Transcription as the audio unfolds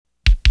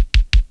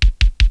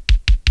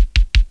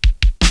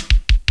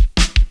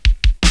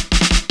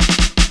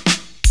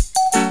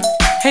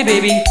Hey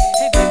baby,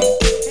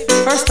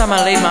 first time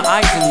I laid my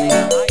eyes on you,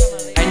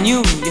 I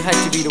knew you had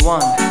to be the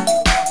one.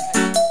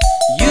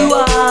 You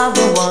are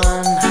the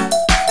one.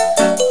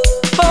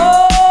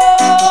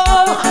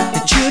 Oh,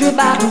 the truth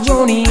about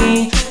Roni,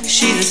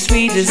 she's the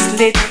sweetest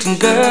little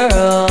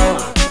girl.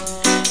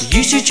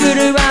 You should treat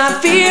her right,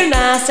 feel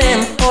nice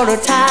and hold her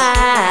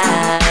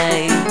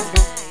tight.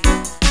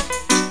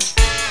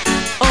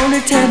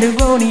 Only tender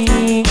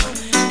Roni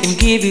can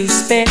give you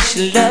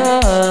special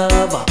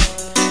love,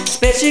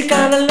 special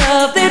kind of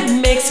love that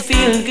makes you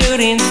feel good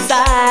inside.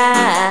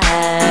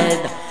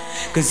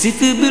 Cause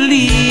if you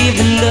believe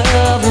in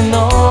love and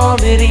all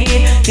that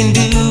it can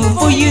do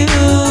for you,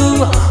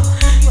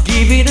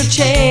 give it a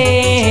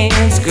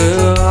chance,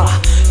 girl.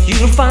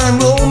 You'll find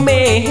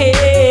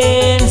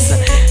romance.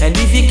 And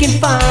if you can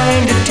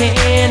find a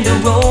tender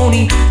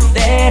Roni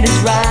that is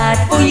right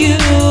for you,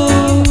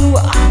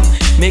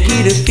 make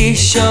it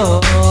official.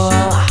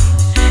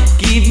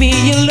 Give me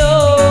your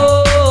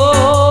love,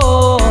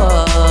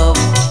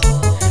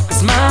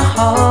 cause my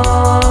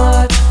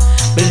heart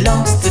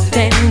belongs to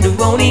tender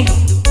Roni.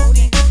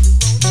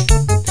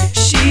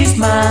 She's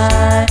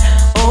my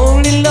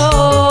only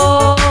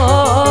love.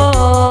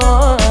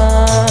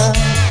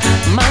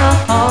 My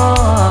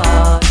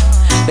heart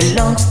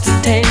belongs to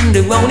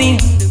tender Roni.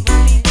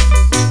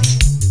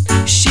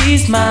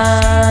 She's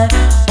my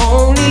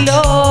only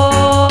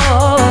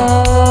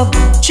love.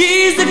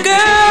 She's the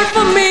girl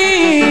for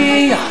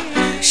me.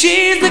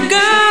 She's the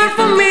girl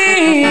for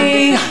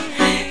me.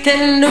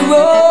 Tender Roni.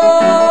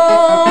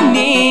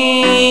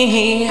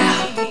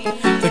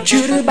 The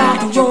truth about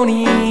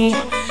Roni,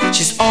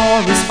 she's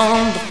always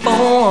on the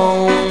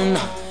phone,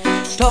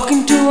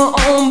 talking to her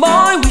own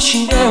boy,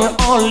 wishing they were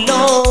all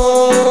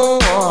alone.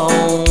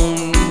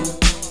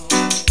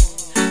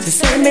 So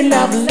send me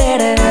love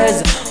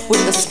letters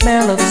with the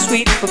smell of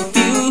sweet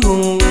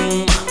perfume.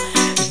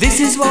 This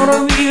is what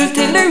a real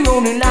tender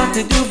Roni like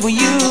to do for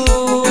you.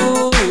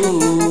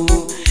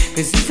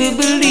 Cause if you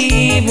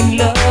believe in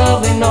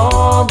love and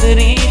all that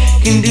it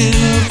can do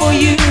for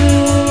you,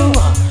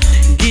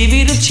 give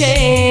it a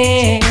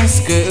chance,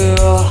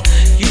 girl.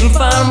 You'll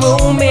find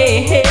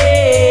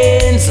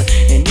romance.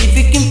 And if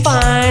you can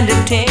find a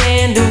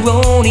tender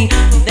Roni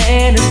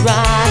that is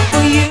right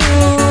for you,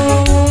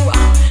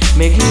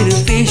 make it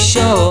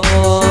official.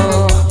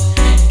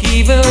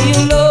 Give her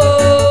your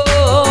love.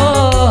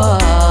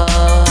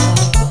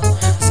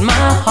 Cause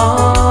my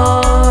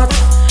heart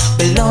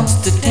belongs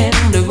to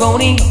tender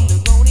Roni.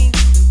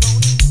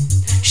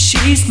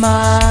 She's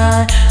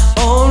my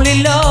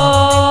only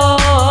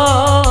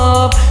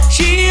love.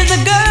 She's the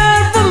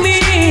girl for me.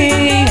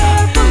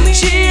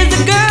 She's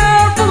the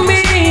girl for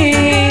me.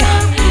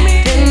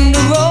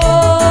 Tender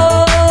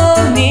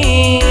Roni,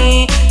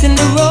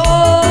 tender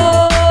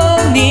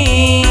Roni.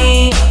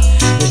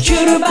 The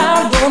truth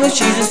about Roni,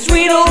 she's a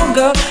sweet old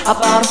girl,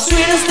 about the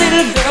sweetest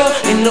little girl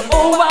in the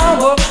whole wide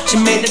world. She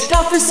made the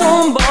toughest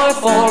home boy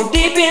fall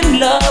deep in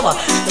love.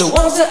 So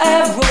once you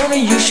have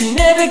Roni, you should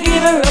never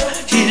give her up.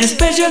 She's a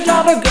special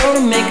type of girl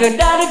to make her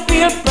daddy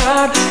feel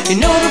proud. You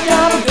know the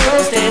type of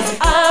girl stands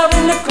out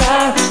in the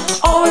crowd.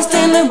 Always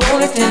tender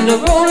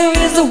Roni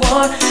is the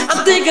one.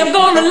 I think I'm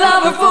gonna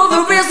love her for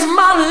the rest of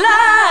my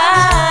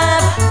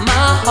life.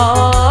 My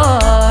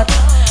heart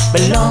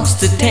belongs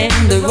to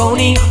tender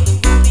Roni.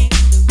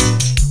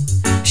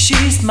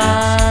 She's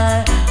mine.